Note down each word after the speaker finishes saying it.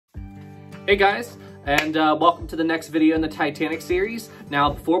Hey guys, and welcome to the next video in the Titanic series.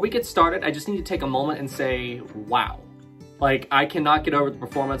 Now, before we get started, I just need to take a moment and say, wow. Like, I cannot get over the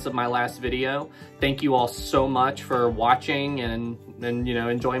performance of my last video. Thank you all so much for watching and you know,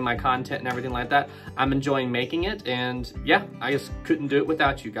 enjoying my content and everything like that. I'm enjoying making it, and yeah, I just couldn't do it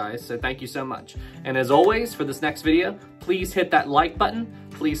without you guys, so thank you so much. And as always, for this next video, please hit that like button,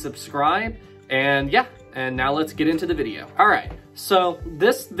 please subscribe, and yeah, and now let's get into the video. All right, so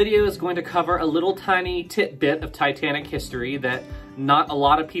this video is going to cover a little tiny tidbit of Titanic history that not a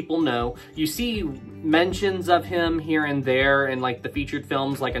lot of people know. You see mentions of him here and there in like the featured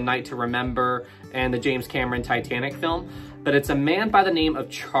films like A Night to Remember and the James Cameron Titanic film, but it's a man by the name of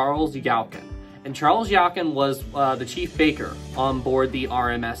Charles Joughin. And Charles Joughin was the chief baker on board the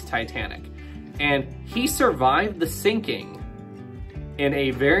RMS Titanic. And he survived the sinking in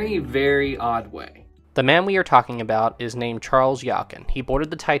a very, very odd way. The man we are talking about is named Charles Joughin. He boarded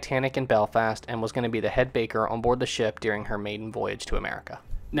the Titanic in Belfast and was going to be the head baker on board the ship during her maiden voyage to America.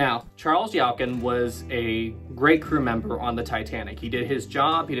 Now, Charles Joughin was a great crew member on the Titanic. He did his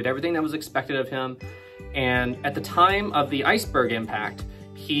job, he did everything that was expected of him, and at the time of the iceberg impact,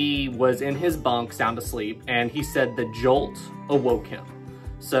 he was in his bunk, sound asleep, and he said the jolt awoke him.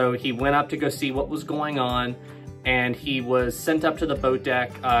 So he went up to go see what was going on, and he was sent up to the boat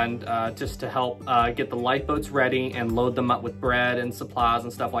deck and just to help get the lifeboats ready and load them up with bread and supplies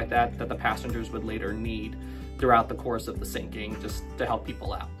and stuff like that that the passengers would later need throughout the course of the sinking, just to help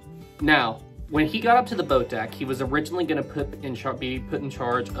people out. Now, when he got up to the boat deck, he was originally going to be put in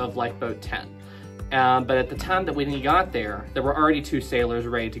charge of lifeboat 10. But at the time that when he got there were already 2 sailors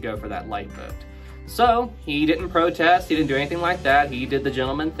ready to go for that lifeboat. So he didn't protest, he didn't do anything like that. He did the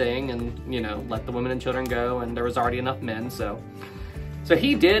gentleman thing and, you know, let the women and children go, and there was already enough men, so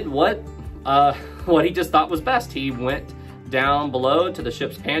he did what he just thought was best. He went down below to the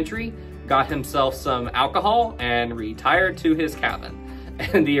ship's pantry, got himself some alcohol, and retired to his cabin.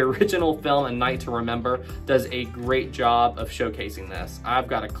 And the original film, A Night to Remember, does a great job of showcasing this. I've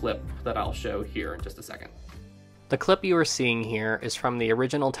got a clip that I'll show here in just a second. The clip you are seeing here is from the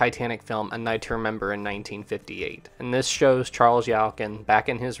original Titanic film A Night to Remember in 1958. And this shows Charles Joughin back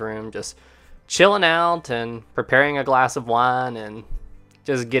in his room just chilling out and preparing a glass of wine and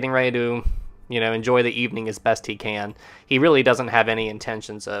just getting ready to, you know, enjoy the evening as best he can. He really doesn't have any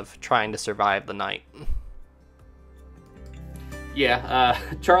intentions of trying to survive the night. Yeah,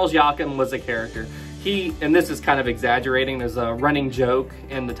 Charles Joughin was a character. And this is kind of exaggerating, there's a running joke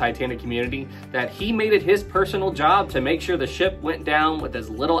in the Titanic community that he made it his personal job to make sure the ship went down with as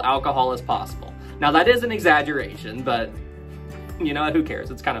little alcohol as possible. Now that is an exaggeration, but you know, who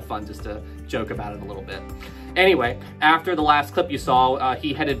cares? It's kind of fun just to joke about it a little bit. Anyway, after the last clip you saw,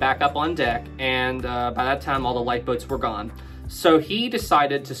 he headed back up on deck, and by that time all the lifeboats were gone. So he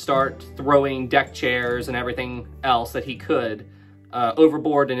decided to start throwing deck chairs and everything else that he could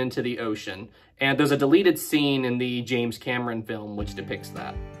overboard and into the ocean. And there's a deleted scene in the James Cameron film which depicts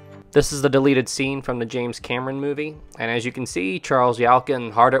that. This is the deleted scene from the James Cameron movie, and as you can see, Charles Joughin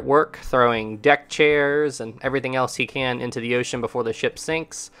hard at work throwing deck chairs and everything else he can into the ocean before the ship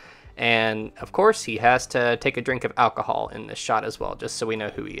sinks. And of course, he has to take a drink of alcohol in this shot as well, just so we know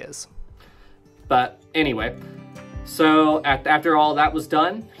who he is. But anyway, so after all that was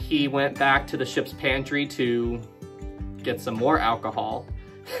done, he went back to the ship's pantry to get some more alcohol.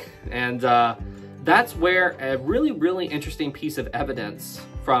 And that's where a really, really interesting piece of evidence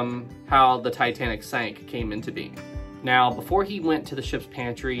from how the Titanic sank came into being. Now, before he went to the ship's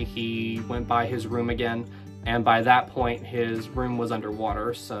pantry, he went by his room again, and by that point, his room was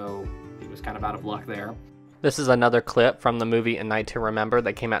underwater, so he was kind of out of luck there. This is another clip from the movie A Night to Remember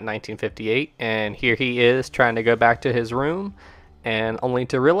that came out in 1958, and here he is trying to go back to his room, and only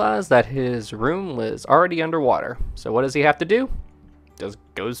to realize that his room was already underwater. So what does he have to do? Just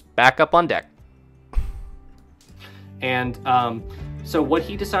goes back up on deck. And so what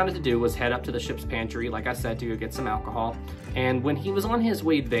he decided to do was head up to the ship's pantry, like I said, to go get some alcohol. And when he was on his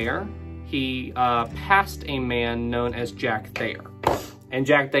way there, he passed a man known as Jack Thayer. And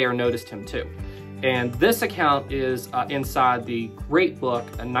Jack Thayer noticed him too. And this account is inside the great book,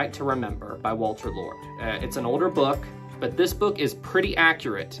 A Night to Remember by Walter Lord. It's an older book, but this book is pretty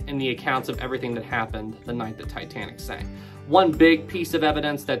accurate in the accounts of everything that happened the night that Titanic sank. One big piece of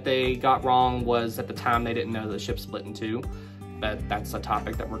evidence that they got wrong was at the time they didn't know the ship split in 2, but that's a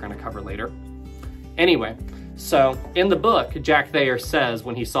topic that we're going to cover later. Anyway, so in the book, Jack Thayer says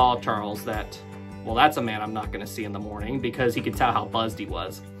when he saw Charles that, well, that's a man I'm not going to see in the morning, because he could tell how buzzed he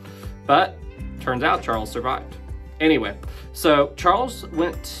was. But turns out Charles survived. Anyway, so Charles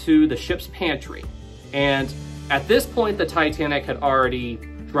went to the ship's pantry, and at this point the Titanic had already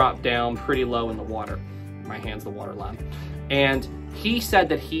dropped down pretty low in the water. My hand's the water line. And he said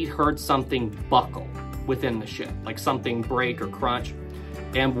that he heard something buckle within the ship, like something break or crunch.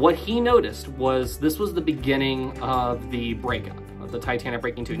 And what he noticed was this was the beginning of the breakup, of the Titanic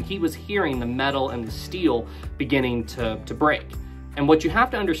breaking too. And he was hearing the metal and the steel beginning to break. And what you have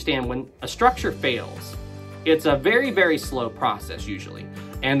to understand, when a structure fails, it's a very, very slow process usually.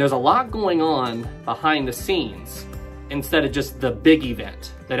 And there's a lot going on behind the scenes instead of just the big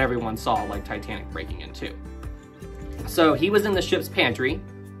event that everyone saw, like Titanic breaking in two. So he was in the ship's pantry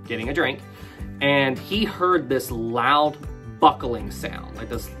getting a drink, and he heard this loud buckling sound, like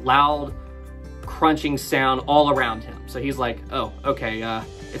this loud crunching sound all around him. So he's like, oh, okay,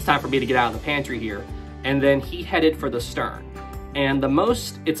 it's time for me to get out of the pantry here. And then he headed for the stern. And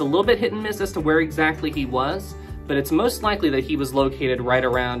it's a little bit hit and miss as to where exactly he was, but it's most likely that he was located right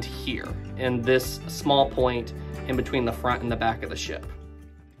around here in this small point in between the front and the back of the ship.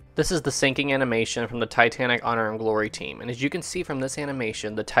 This is the sinking animation from the Titanic Honor and Glory team, and as you can see from this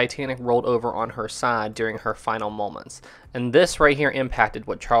animation, the Titanic rolled over on her side during her final moments, and this right here impacted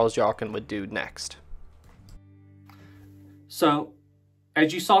what Charles Joughin would do next. So,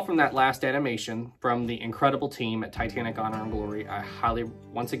 as you saw from that last animation from the incredible team at Titanic Honor and Glory,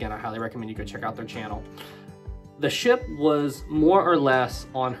 once again, I highly recommend you go check out their channel. The ship was more or less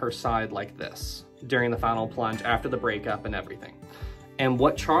on her side like this during the final plunge after the breakup and everything. And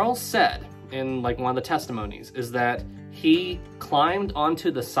what Charles said in like one of the testimonies is that he climbed onto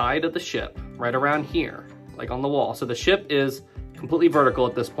the side of the ship right around here, like on the wall. So the ship is completely vertical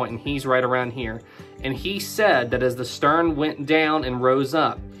at this point and he's right around here. And he said that as the stern went down and rose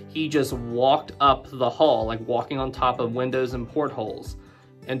up, he just walked up the hull, like walking on top of windows and portholes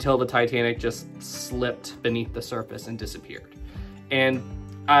until the Titanic just slipped beneath the surface and disappeared. And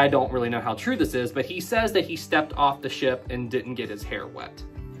I don't really know how true this is, but he says that he stepped off the ship and didn't get his hair wet.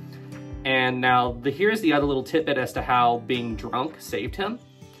 And now here's the other little tidbit as to how being drunk saved him.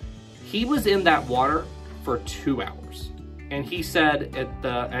 He was in that water for 2 hours. And he said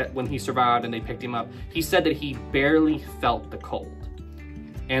when he survived and they picked him up, he said that he barely felt the cold.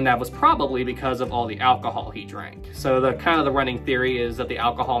 And that was probably because of all the alcohol he drank. So the kind of the running theory is that the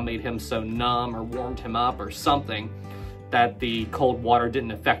alcohol made him so numb or warmed him up or something that the cold water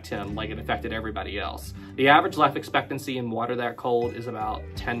didn't affect him like it affected everybody else. The average life expectancy in water that cold is about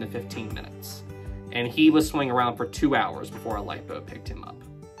 10 to 15 minutes. And he was swimming around for 2 hours before a lifeboat picked him up.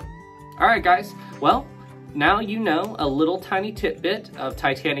 All right, guys. Well, now you know a little tiny tidbit of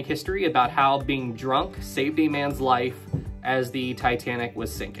Titanic history about how being drunk saved a man's life as the Titanic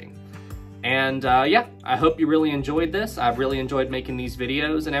was sinking. And yeah, I hope you really enjoyed this. I've really enjoyed making these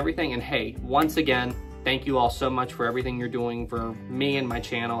videos and everything. And hey, once again, thank you all so much for everything you're doing for me and my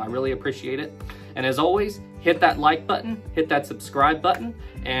channel. I really appreciate it. And as always, hit that like button, hit that subscribe button,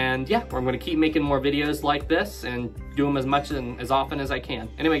 and yeah, I'm going to keep making more videos like this and do them as much and as often as I can.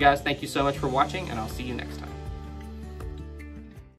 Anyway, guys, thank you so much for watching, and I'll see you next time.